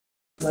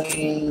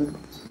Green.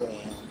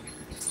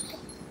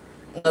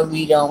 No,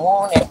 we don't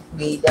want it.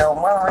 We don't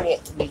want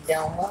it. We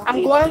don't want it.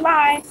 I'm going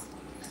live.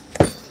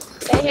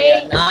 Say We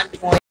hey. are not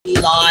going to be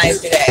live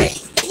today.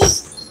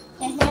 Say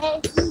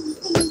hey.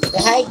 Say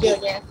hi,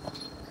 Junior. Go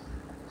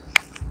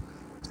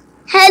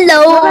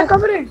Hello. back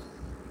over there.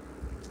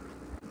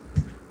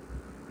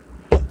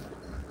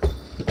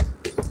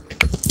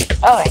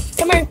 Alright,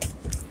 come here.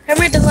 Come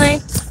here,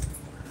 Delane.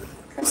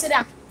 Come sit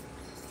down.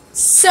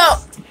 So,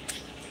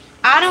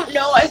 I don't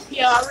know if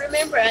y'all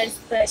remember us,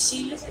 but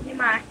she used to be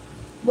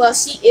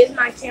she is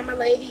my camera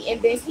lady,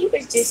 and then he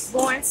was just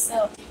born,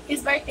 so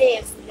his birthday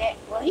is next.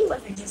 Well, he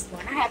wasn't just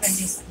born. I haven't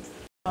just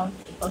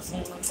posted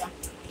in a long time.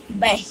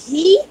 But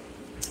he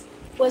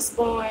was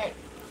born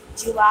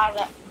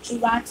July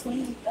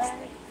 23rd.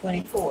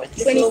 24th.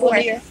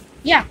 24th.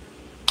 Yeah,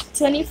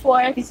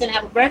 24th. He's going to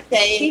have a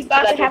birthday. He's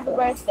about to have a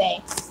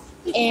birthday.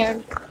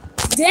 And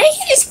then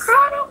he just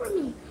cried over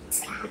me.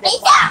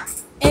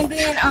 And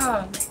then,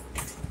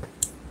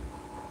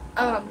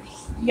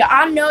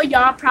 I know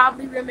y'all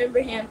probably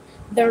remember him.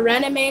 The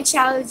Running Man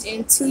Challenge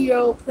and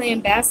 2-year-old playing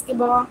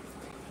basketball.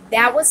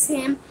 That was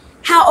him.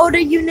 How old are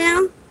you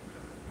now?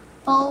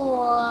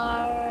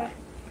 4.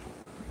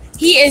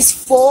 He is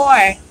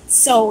 4.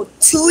 So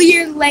 2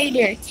 years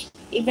later,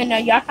 even though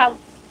y'all probably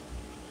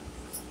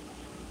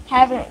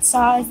haven't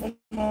saw us in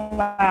a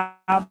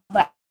while,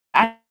 but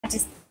I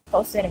just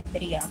posted a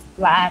video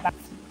live.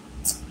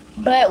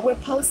 But we're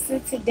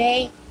posted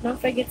today. Don't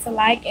forget to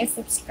like and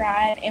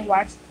subscribe and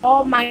watch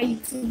all my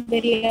YouTube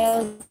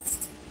videos.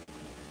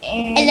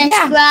 And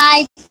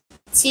subscribe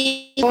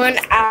to 1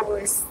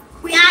 hours.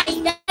 we are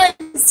in the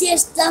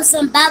just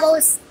some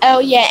bubbles. Oh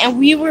yeah, and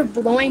we were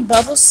blowing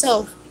bubbles,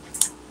 so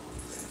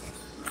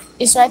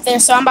it's right there.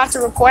 So I'm about to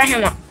record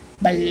him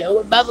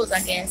below bubbles,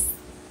 I guess.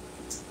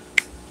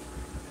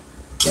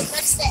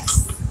 What's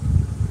this?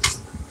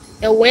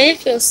 The wind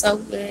feels so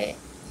good.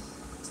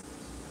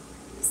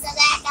 So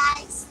that,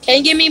 guys. Can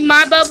you give me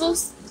my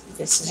bubbles?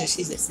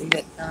 She's a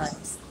secret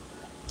times.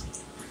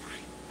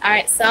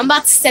 Alright, so I'm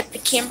about to set the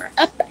camera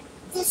up.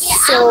 Today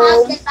So-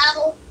 I'll have the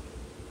bubble.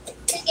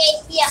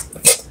 Today here,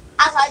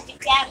 I'll hold the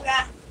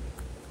camera.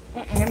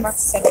 I'm about to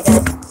set it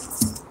down.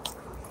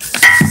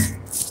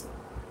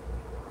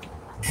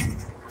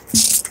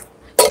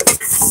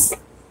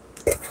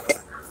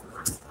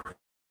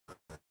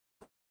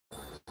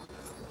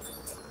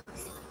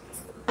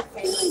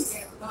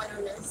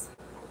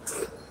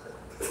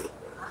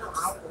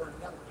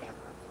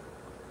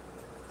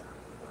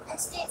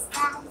 What's this,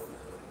 guys?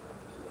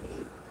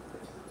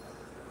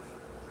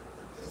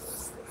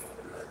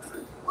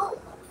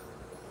 Whoa.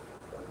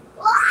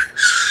 Oh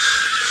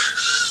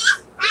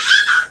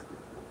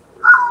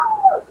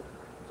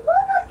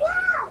my God!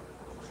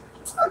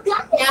 Oh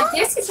God! Now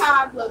this is how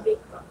I blow big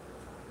bubbles.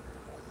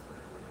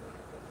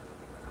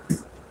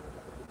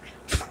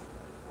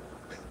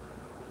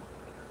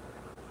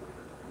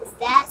 Is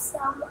that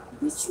some?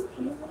 Did you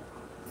hear that?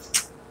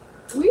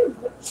 Weird.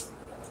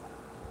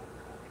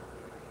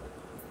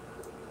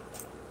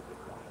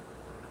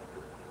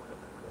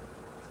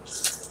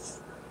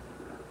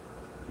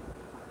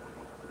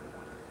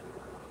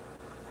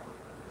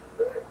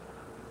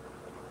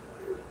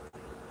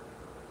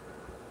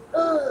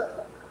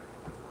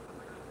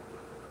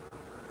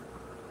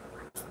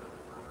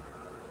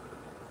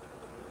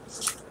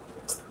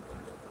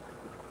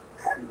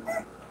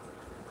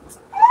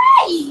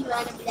 Hey, you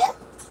wanna blow?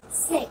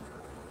 Say.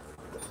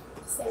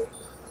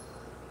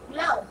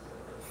 No.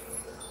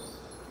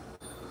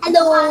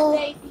 Hello.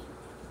 Baby.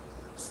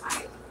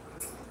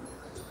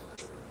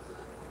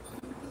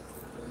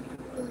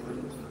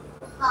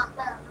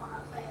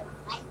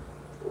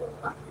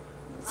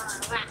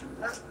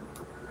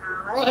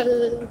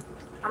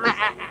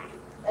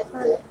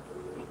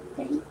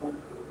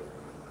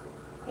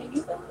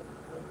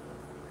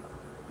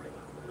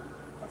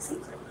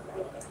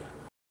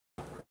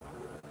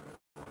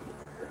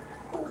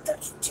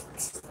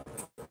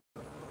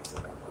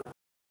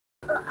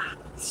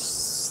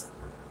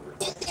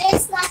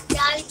 It's not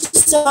done.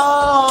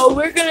 So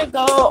we're gonna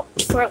go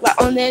for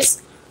on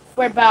this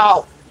for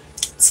about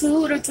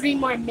 2 to 3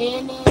 more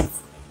minutes.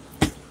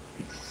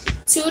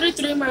 2 to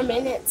 3 more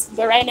minutes.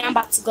 But right now I'm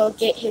about to go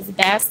get his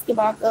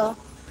basketball go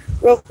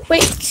real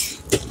quick.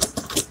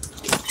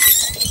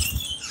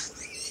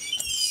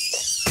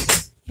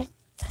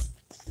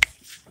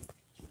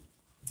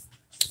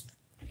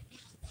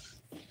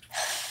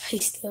 He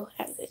still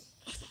has it.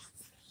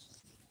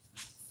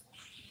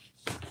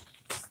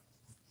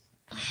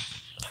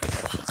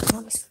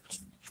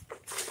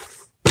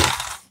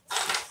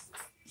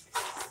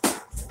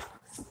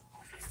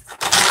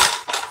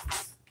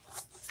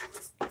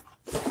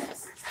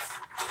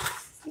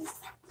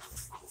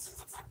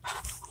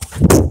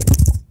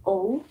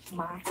 Oh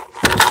my.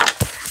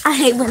 I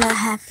hate when that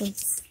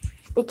happens.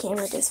 The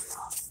camera just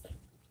falls.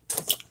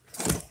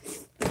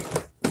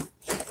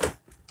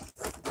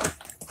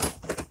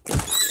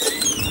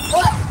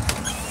 What?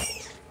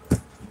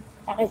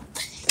 I-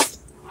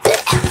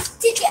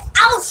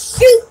 I'll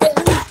shoot them.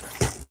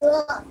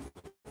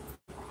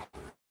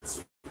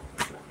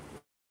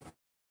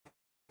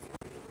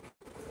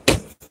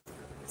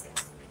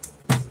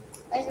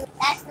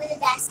 That's for the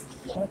best.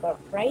 I'm gonna go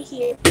right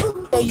here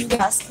so you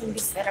guys can be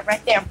set up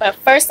right there. But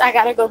first, I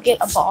gotta go get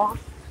a ball.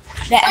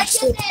 That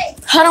actually.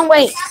 Hold on,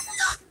 wait.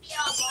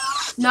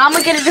 No, I'm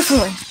gonna get a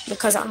different one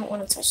because I don't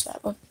want to touch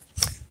that one.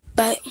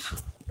 But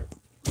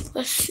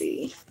let's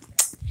see.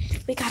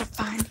 We gotta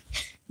find.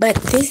 But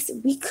this,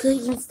 we could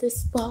use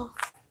this ball,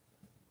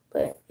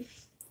 but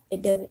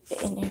it doesn't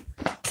fit in there.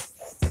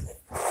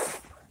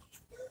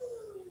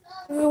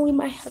 We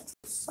might have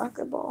the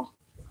soccer ball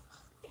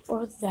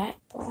or that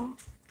ball.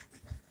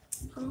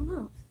 I don't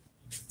know.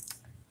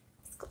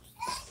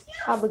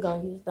 Probably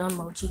gonna use the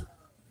emoji.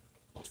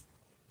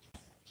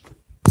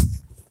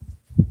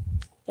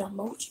 The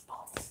emoji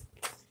ball.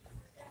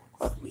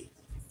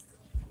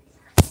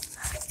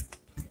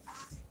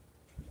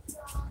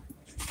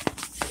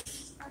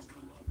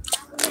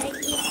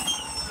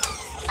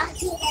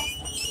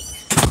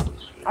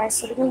 Alright,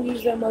 so we're gonna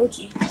use the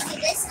emoji.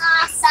 This is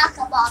our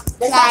soccer ball.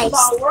 The soccer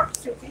ball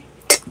works, Chippy.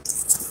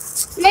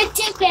 Look,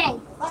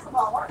 chicken. Soccer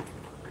ball works.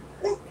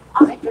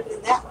 I'll make it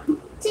in that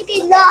one.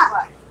 Chicken, look.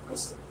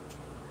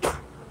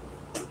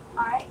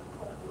 Alright.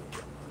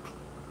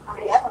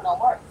 Alright, that one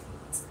don't work.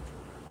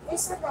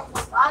 This one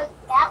doesn't work.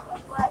 That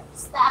one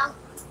works now.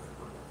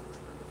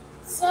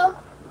 So,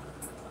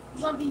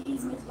 you're gonna be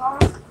using this ball.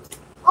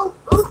 Oh,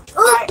 oh,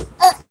 oh.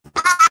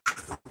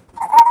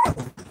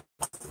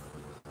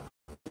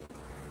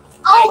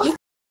 Oh.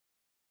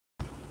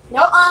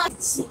 No,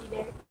 see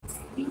there.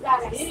 You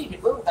gotta You need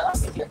to move, but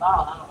I'm your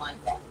ball. I don't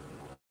like that.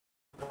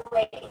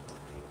 wait.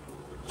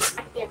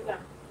 There we go.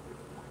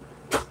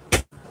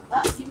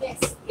 Oh, you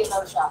missed. Get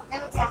another shot.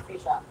 Let me try. Free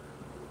shot.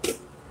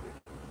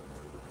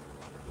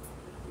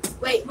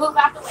 Wait, move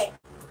out the way.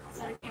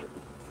 Sorry,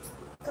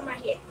 come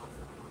right here.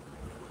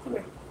 Come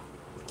here.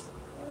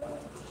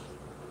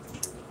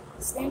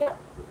 Stand up.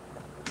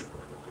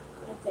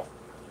 Like that.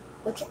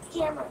 Look at the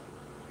camera.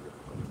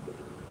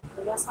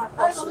 That's my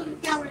question. Look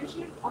at the camera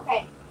issue.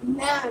 Okay.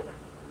 No.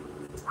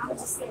 I'm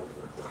just saying.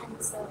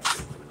 So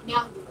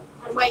now,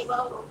 wait,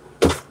 whoa.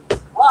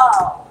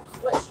 Whoa.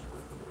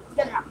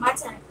 Switch. My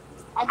turn.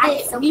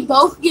 I did. We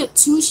both get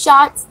 2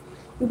 shots.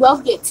 We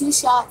both get 2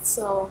 shots.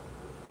 So,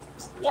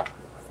 yep.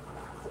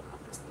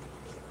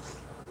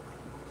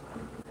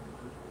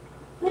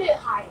 Put it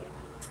higher.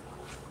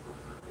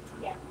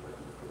 Yeah.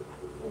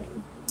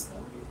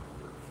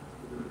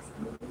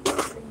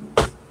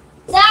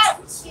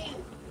 Don't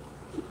shoot.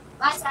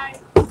 My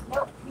turn.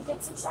 Nope. You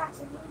get 2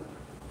 shots.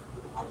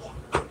 Oh,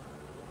 yeah.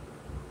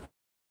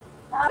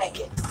 I'll make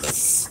it.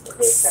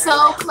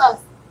 So close.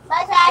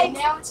 My Okay, turn.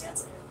 now it's your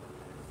turn.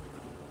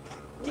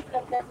 Leave it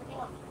up there for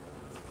him.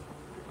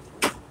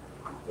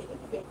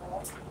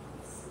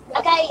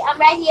 Okay, I'm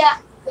right here.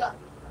 Go.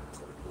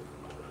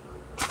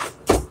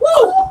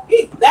 Woo!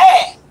 He's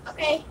bad.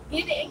 Okay,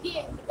 get it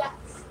again. You got-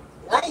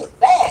 I ain't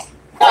bad.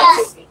 Yeah.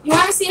 You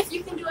want to see if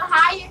you can do it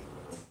higher?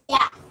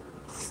 Yeah.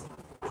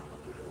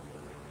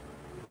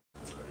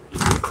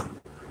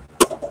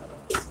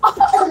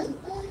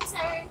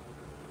 Turn.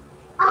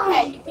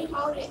 Okay, you can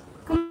hold it.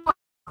 Come on.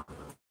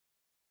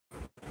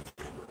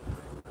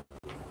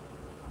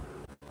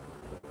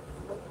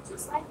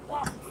 Just like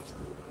that.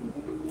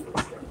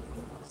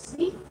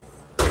 See?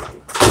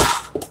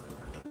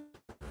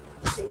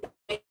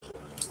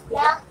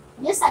 Yeah.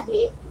 Yes, I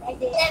did. I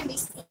did. Let me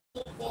see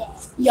there.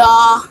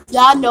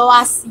 Y'all know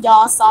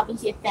y'all saw me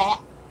hit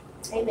that.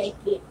 They make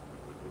it.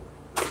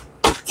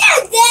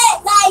 You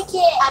did like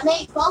it. I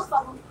made both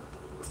of them.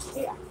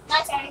 Yeah.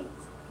 My turn.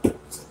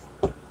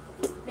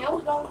 Now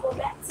we're gonna go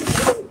back to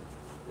the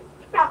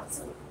probably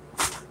two.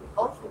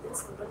 Both for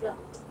this one, but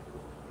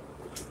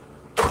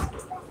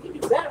You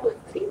do better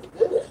with it. He's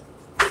good.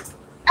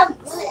 I'm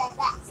good at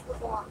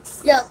basketball.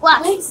 Look,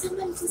 watch. wait,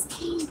 somebody just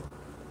came.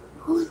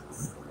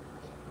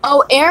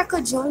 Oh,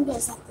 Erica joined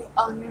us, I think.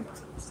 Oh, never mind.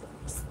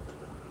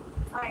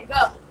 Alright,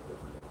 go.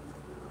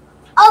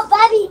 Oh,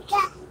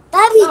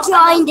 Bobby No,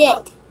 joined no,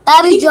 it.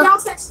 Bobby You joined.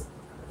 don't touch.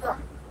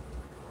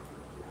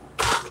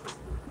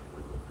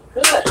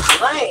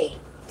 Good. Lane.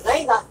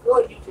 Lane got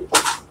scored you two.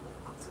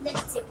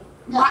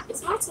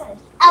 It's my turn.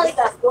 Lane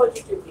got scored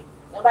you two.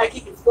 Nobody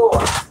keeping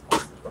score.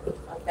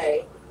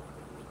 Okay.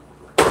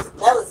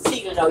 That was a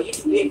cheater though. You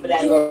too big for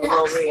that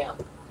little rim.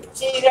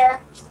 Cheater.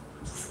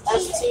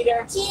 That's a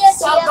cheater. Cheetah,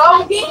 So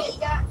go get it.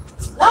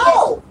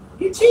 No,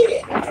 you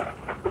cheated.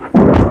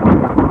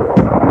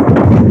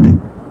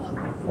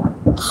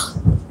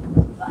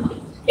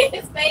 Hit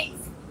his face.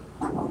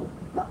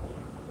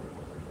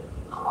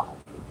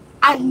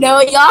 I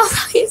know y'all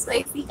saw his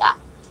face.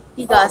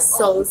 He got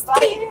so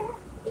scared.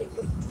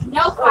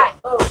 No fight.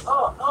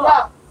 Oh.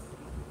 No.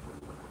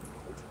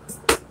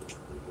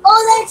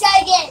 Oh, let's try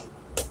again.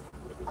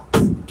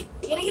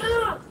 Get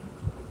it.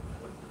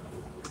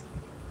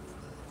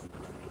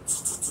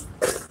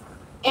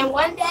 And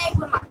one day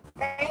when my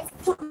parents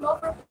come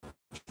over,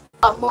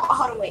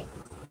 hold on, wait.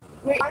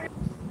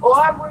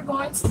 We're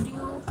going to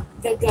do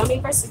the gummy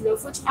versus real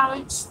food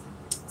challenge.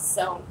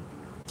 So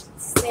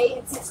stay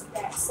in touch with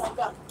that. So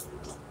go.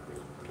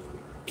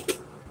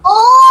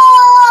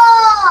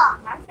 Oh!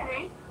 My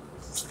turn.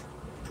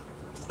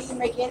 You can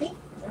make any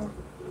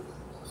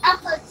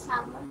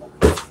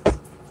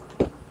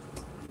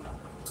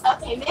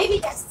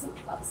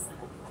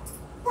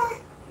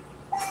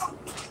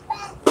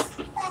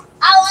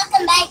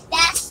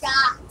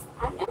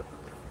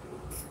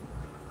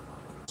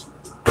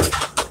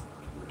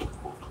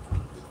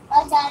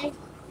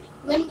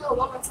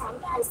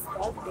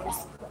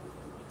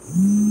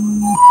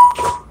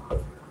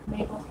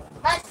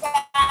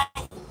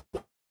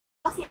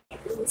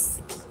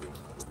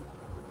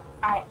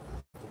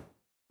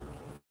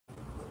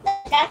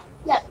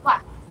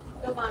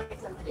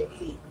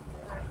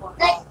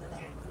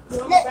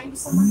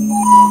Look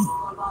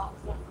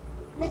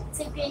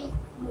to green.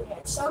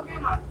 Yeah, show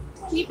grandma.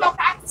 Keep on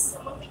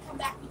practicing. When we come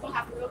back, we can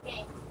have a real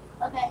game.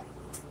 Okay.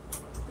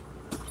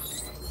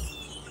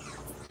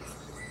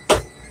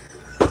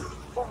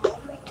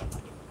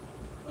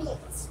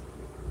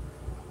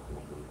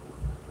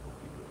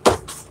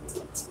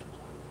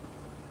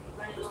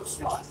 Running a little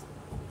short.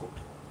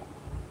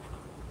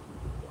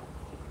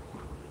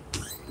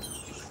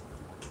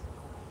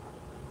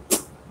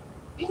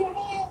 In your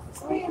hand.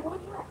 Maria, what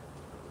do you want?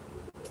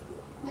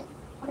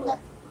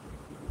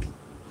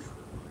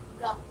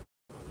 Go.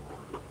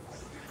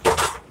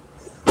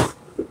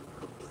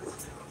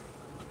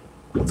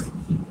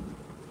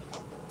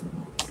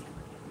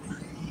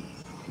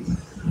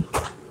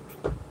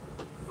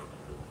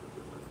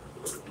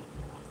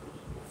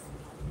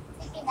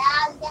 Thinking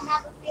now we can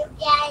have a real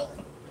game.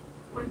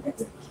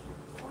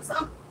 What's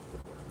up?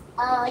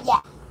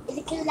 Yeah. Is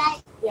it too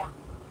late? Yeah.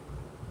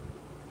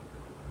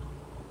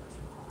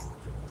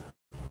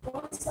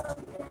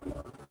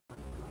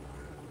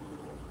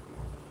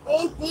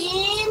 And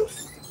then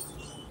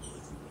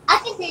I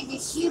can do the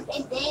shoot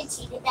and then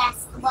shoot the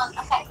basketball.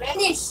 Okay, we're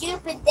gonna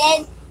shoot and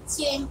then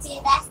shoot into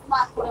the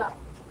basketball court.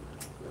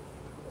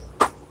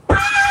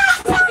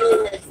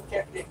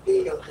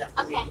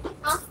 Okay.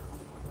 Huh?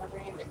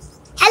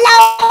 Hello.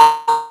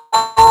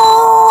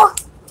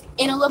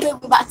 In a little bit,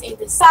 we're about to end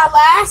this. So our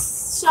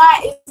last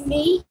shot is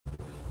me.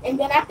 And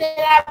then after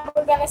that,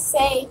 we're going to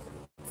say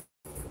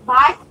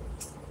bye.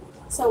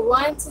 So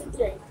 1, 2,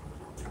 3.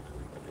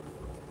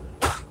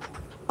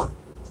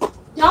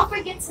 Don't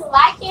forget to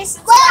like and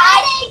subscribe. Well,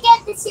 I didn't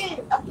get the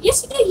shoot. Oh,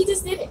 yes, you did. You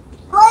just did it.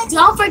 What?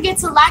 Don't forget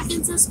to like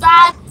and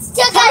subscribe.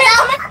 Come here.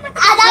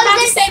 I'm about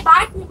to say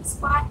bye.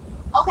 Bye.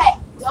 Okay.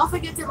 Don't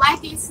forget to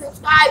like and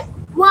subscribe.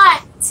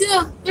 1,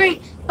 2,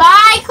 3.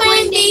 Bye,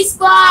 Quindy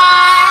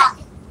Squad.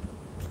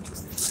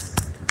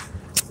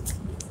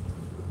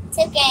 It's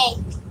okay.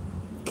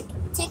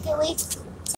 Take a week.